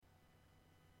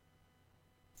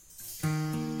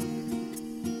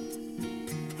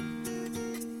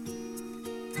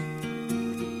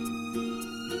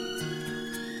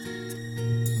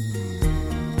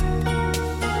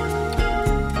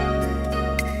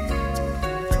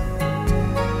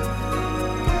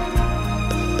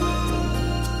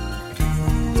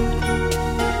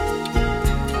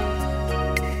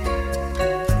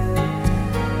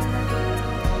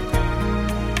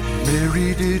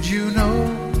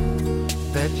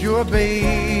that your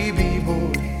baby boy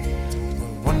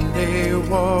will one day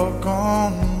walk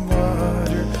on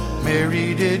water.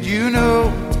 Mary, did you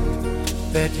know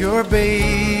that your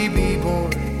baby boy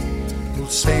will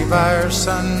save our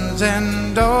sons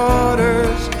and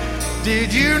daughters?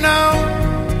 Did you know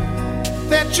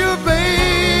that your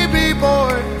baby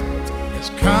boy has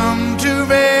come to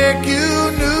make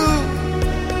you new?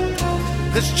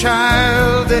 This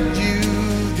child that you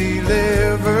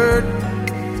delivered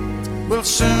will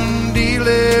soon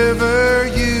deliver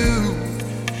you.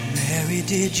 Mary,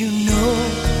 did you know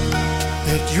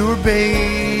that your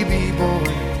baby boy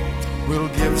will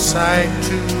give sight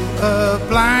to a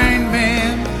blind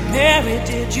man? Mary,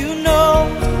 did you know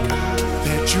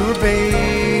that your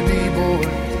baby boy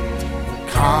will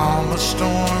calm a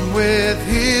storm with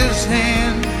his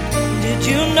hand? Did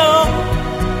you know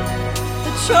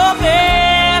that your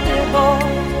baby boy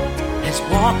has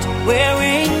walked where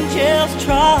angels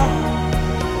trod?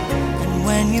 And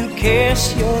when you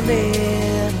kiss your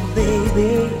little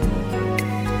baby,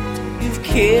 you've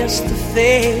kissed the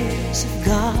face of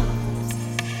God.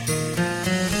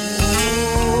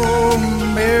 Oh,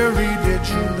 Mary, did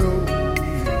you know?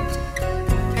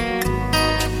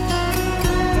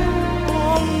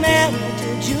 Oh, Mary,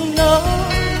 did you know?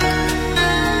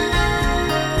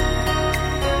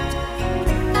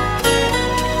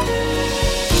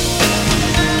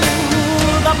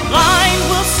 The blind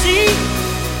will see,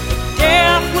 the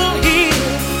deaf will hear,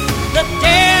 the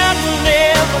dead will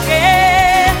live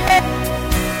again.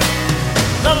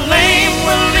 The lame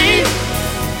will leap,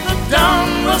 the dumb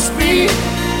will speak,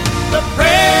 the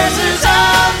praises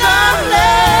of the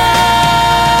Lamb.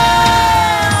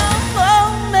 Oh,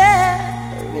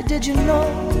 Mary, did you know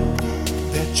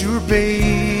that your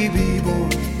baby boy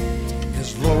is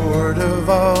Lord of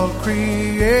all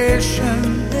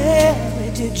creation? Mary,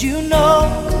 did you know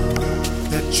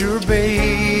that your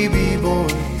baby boy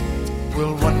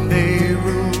will one day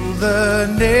rule the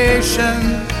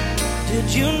nation? Did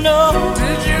you know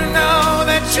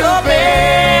that your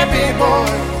baby boy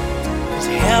is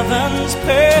heaven's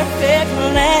perfect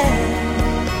land?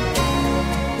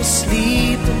 The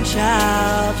sleeping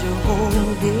child you're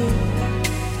holding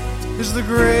is the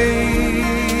great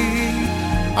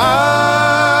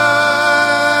I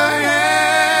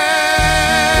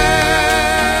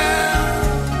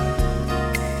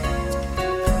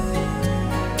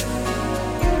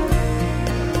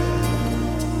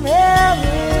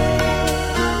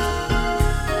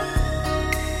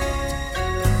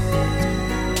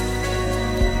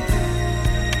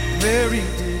Mary,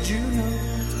 did you know?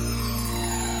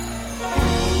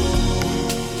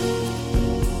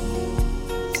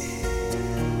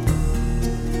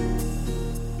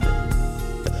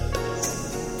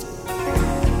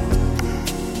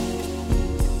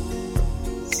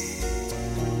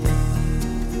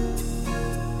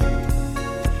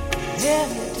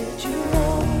 Mary, did you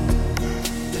know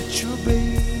that your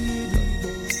baby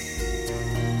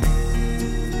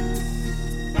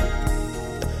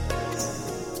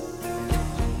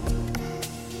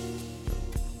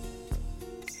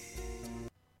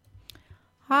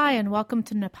Hi, and welcome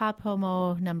to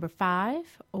NaPoWo number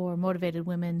 5, or Motivated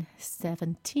Women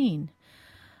 17.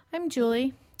 I'm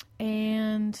Julie,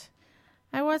 and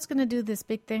I was going to do this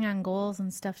big thing on goals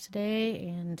and stuff today,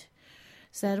 and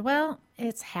said, well,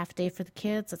 it's half day for the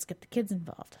kids. Let's get the kids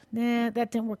involved. Nah,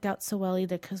 that didn't work out so well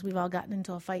either because we've all gotten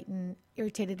into a fight and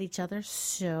irritated each other,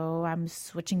 so I'm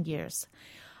switching gears.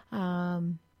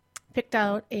 Picked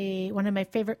out one of my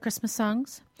favorite Christmas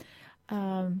songs.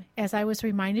 As I was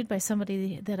reminded by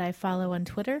somebody that I follow on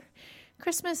Twitter,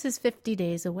 Christmas is 50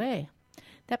 days away.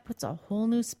 That puts a whole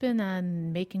new spin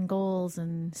on making goals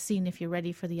and seeing if you're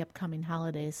ready for the upcoming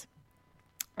holidays.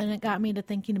 And it got me to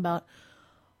thinking about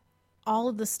all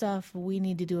of the stuff we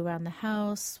need to do around the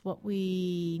house, what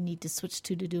we need to switch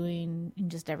to doing in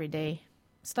just everyday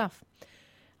stuff.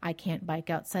 I can't bike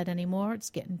outside anymore. It's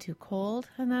getting too cold.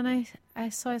 And then I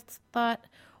thought,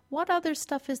 what other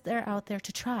stuff is there out there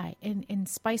to try and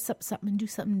spice up something and do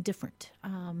something different?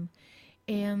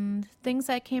 And things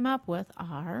I came up with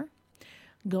are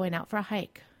going out for a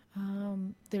hike.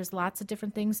 There's lots of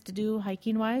different things to do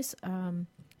hiking-wise.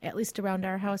 At least around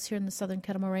our house here in the Southern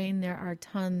Kettle Moraine, there are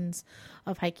tons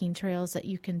of hiking trails that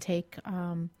you can take,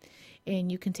 and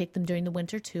you can take them during the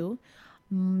winter too.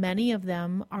 Many of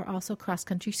them are also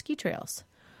cross-country ski trails.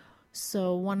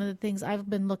 So one of the things I've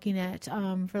been looking at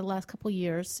for the last couple of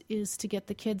years is to get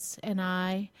the kids and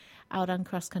I out on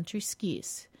cross-country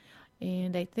skis.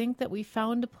 And I think that we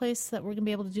found a place that we're going to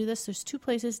be able to do this. There's 2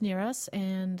 places near us,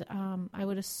 and I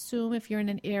would assume if you're in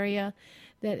an area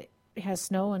that has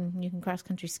snow and you can cross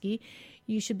country ski,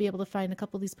 you should be able to find a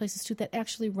couple of these places too that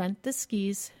actually rent the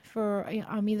skis for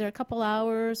either a couple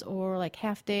hours or like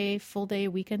half day, full day,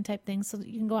 weekend type things, so that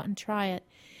you can go out and try it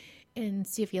and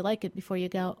see if you like it before you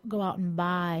go out and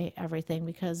buy everything,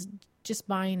 because just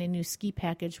buying a new ski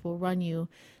package will run you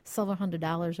several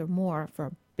 $100s or more for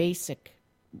a basic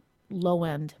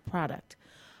low-end product.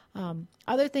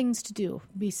 Other things to do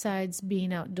besides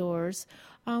being outdoors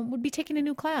would be taking a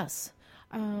new class.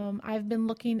 I've been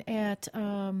looking at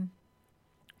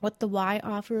what the Y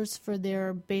offers for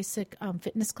their basic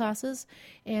fitness classes,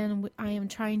 and I am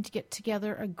trying to get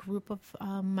together a group of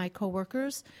my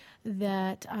coworkers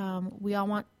that we all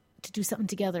want to do something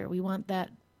together. We want that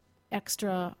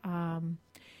extra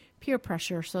peer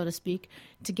pressure, so to speak,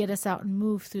 to get us out and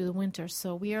move through the winter.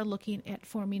 So we are looking at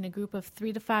forming a group of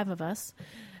 3 to 5 of us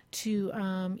to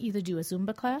either do a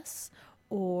Zumba class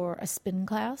or a spin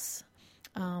class.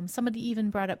 Somebody even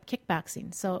brought up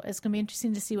kickboxing. So it's going to be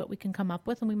interesting to see what we can come up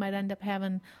with, and we might end up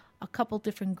having a couple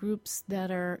different groups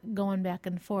that are going back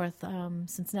and forth,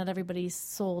 since not everybody's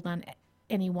sold on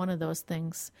any one of those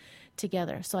things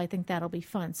together. So I think that'll be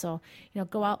fun. So,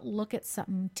 go out, look at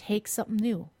something, take something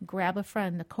new, grab a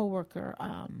friend, a coworker,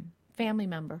 family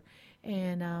member,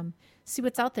 and see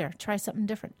what's out there. Try something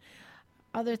different.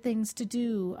 Other things to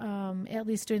do, at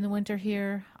least during the winter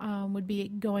here, would be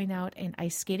going out and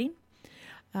ice skating.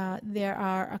 There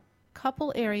are a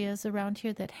couple areas around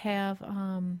here that have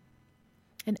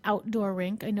an outdoor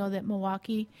rink. I know that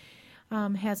Milwaukee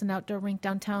has an outdoor rink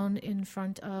downtown in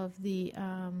front of the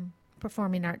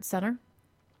Performing Arts Center,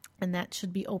 and that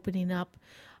should be opening up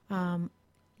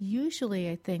usually,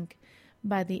 I think,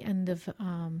 by the end of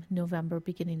November,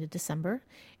 beginning of December.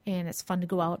 And it's fun to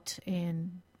go out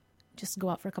and just go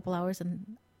out for a couple hours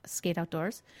and skate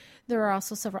outdoors. There are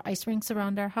also several ice rinks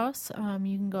around our house.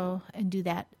 You can go and do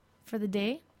that for the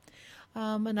day.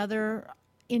 Another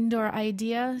indoor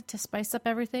idea to spice up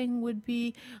everything would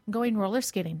be going roller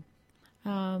skating.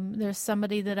 There's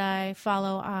somebody that I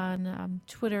follow on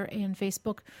Twitter and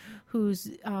Facebook who's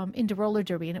into roller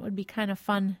derby, and it would be kind of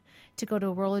fun to go to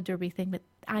a roller derby thing, but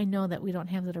I know that we don't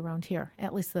have that around here,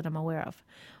 at least that I'm aware of.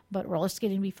 But roller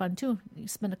skating would be fun too. You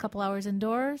spend a couple hours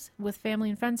indoors with family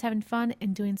and friends having fun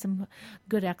and doing some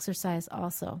good exercise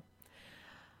also.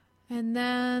 And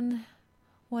then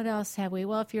what else have we?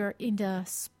 Well, if you're into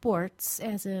sports,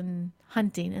 as in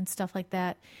hunting and stuff like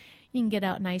that, you can get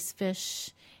out and ice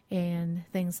fish and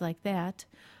things like that.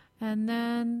 And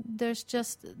then there's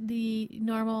just the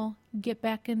normal get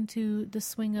back into the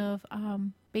swing of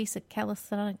basic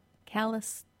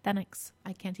calisthenics.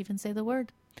 I can't even say the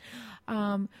word.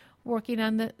 Working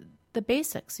on the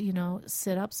basics,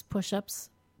 sit-ups, push-ups,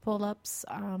 pull-ups,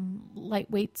 light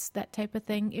weights, that type of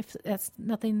thing. If that's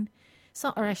nothing,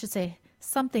 or I should say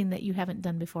something that you haven't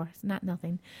done before. It's not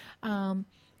nothing.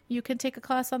 You can take a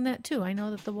class on that too. I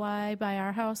know that the Y by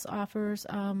our house offers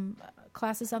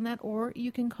classes on that, or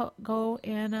you can go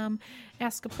and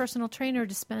ask a personal trainer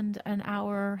to spend an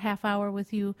hour, half hour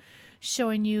with you,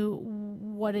 showing you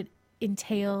what it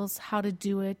entails, how to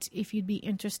do it, if you'd be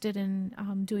interested in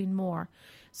doing more.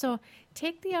 So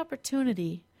take the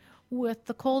opportunity with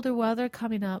the colder weather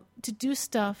coming up to do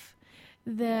stuff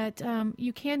that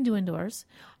you can do indoors,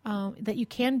 that you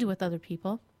can do with other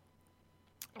people,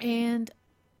 and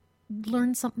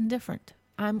learn something different.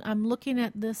 I'm looking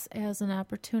at this as an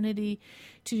opportunity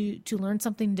to learn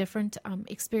something different,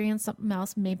 experience something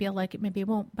else. Maybe I'll like it, maybe I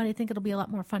won't, but I think it'll be a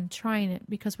lot more fun trying it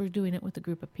because we're doing it with a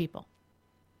group of people.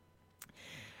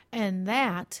 And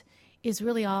that is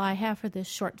really all I have for this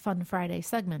short Fun Friday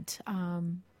segment.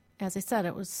 As I said,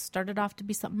 it was started off to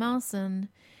be something else, and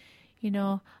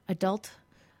adult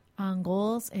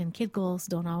goals and kid goals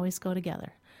don't always go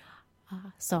together.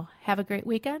 So have a great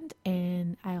weekend,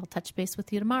 and I'll touch base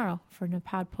with you tomorrow for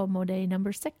NaPodPoMo Day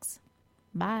number 6.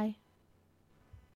 Bye.